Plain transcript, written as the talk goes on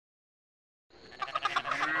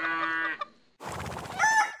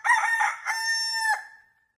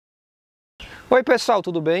Oi pessoal,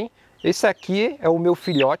 tudo bem? Esse aqui é o meu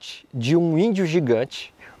filhote de um índio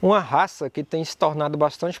gigante, uma raça que tem se tornado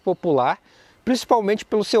bastante popular, principalmente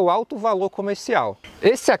pelo seu alto valor comercial.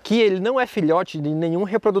 Esse aqui ele não é filhote de nenhum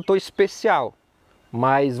reprodutor especial,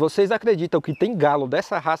 mas vocês acreditam que tem galo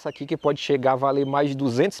dessa raça aqui que pode chegar a valer mais de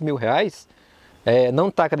 200 mil reais? Não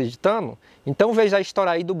está acreditando? Então veja a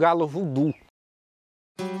história aí do galo voodoo.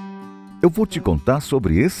 Eu vou te contar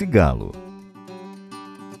sobre esse galo.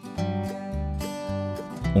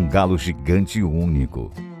 Um galo gigante e único.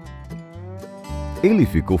 Ele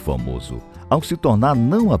ficou famoso ao se tornar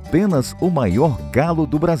não apenas o maior galo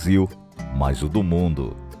do Brasil, mas o do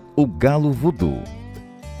mundo, o galo voodoo.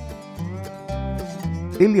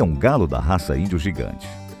 Ele é um galo da raça Índio Gigante,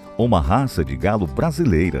 uma raça de galo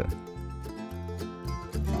brasileira.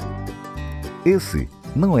 Esse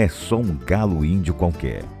não é só um galo índio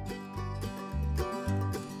qualquer.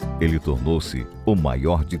 Ele tornou-se o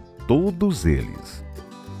maior de todos eles.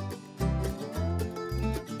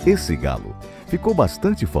 Esse galo ficou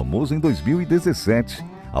bastante famoso em 2017,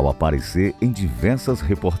 ao aparecer em diversas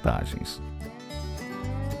reportagens,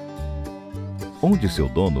 onde seu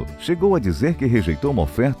dono chegou a dizer que rejeitou uma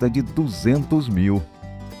oferta de 200 mil.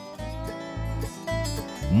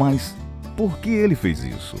 Mas por que ele fez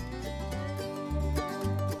isso?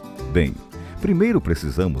 Bem, primeiro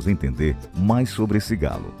precisamos entender mais sobre esse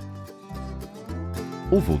galo.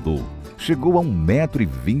 O voodoo chegou a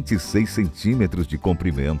 1,26 m de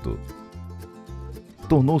comprimento.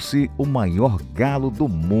 Tornou-se o maior galo do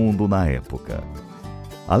mundo na época.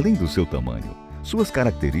 Além do seu tamanho, suas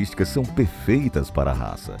características são perfeitas para a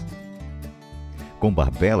raça. Com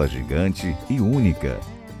barbela gigante e única,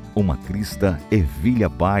 uma crista ervilha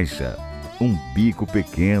baixa, um bico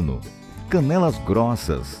pequeno, canelas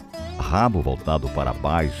grossas, rabo voltado para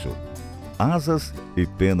baixo, asas e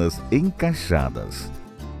penas encaixadas.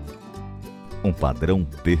 Um padrão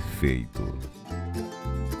perfeito.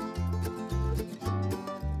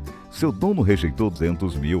 Seu dono rejeitou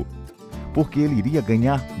 200 mil, porque ele iria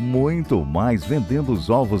ganhar muito mais vendendo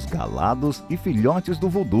os ovos galados e filhotes do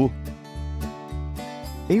voodoo.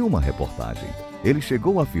 Em uma reportagem, ele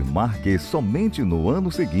chegou a afirmar que somente no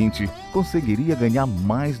ano seguinte conseguiria ganhar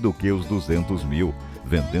mais do que os 200 mil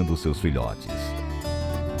vendendo seus filhotes.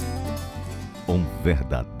 Um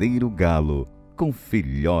verdadeiro galo com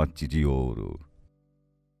filhote de ouro.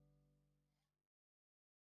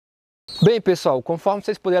 Bem pessoal, conforme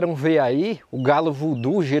vocês puderam ver aí, o galo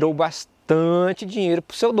voodoo gerou bastante dinheiro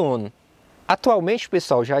para o seu dono. Atualmente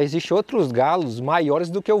pessoal, já existem outros galos maiores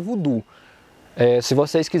do que o voodoo. Se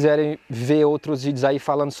vocês quiserem ver outros vídeos aí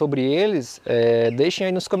falando sobre eles, deixem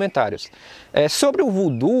aí nos comentários. Sobre o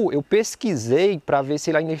voodoo, eu pesquisei para ver se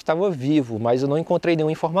ele ainda estava vivo, mas eu não encontrei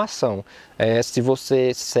nenhuma informação. Se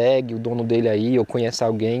você segue o dono dele aí ou conhece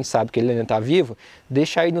alguém, sabe que ele ainda está vivo,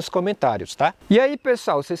 deixa aí nos comentários, tá? E aí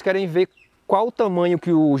pessoal, vocês querem ver qual o tamanho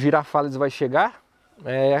que o girafales vai chegar?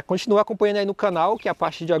 Continua acompanhando aí no canal, que a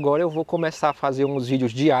partir de agora eu vou começar a fazer uns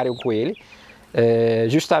vídeos diários com ele.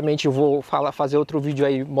 Justamente eu vou fazer outro vídeo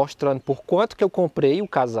aí mostrando por quanto que eu comprei o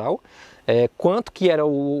casal, quanto que era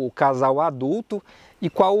o casal adulto e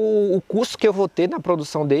qual o custo que eu vou ter na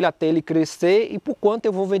produção dele até ele crescer e por quanto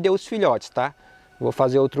eu vou vender os filhotes, tá? Vou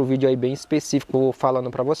fazer outro vídeo aí bem específico falando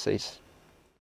para vocês.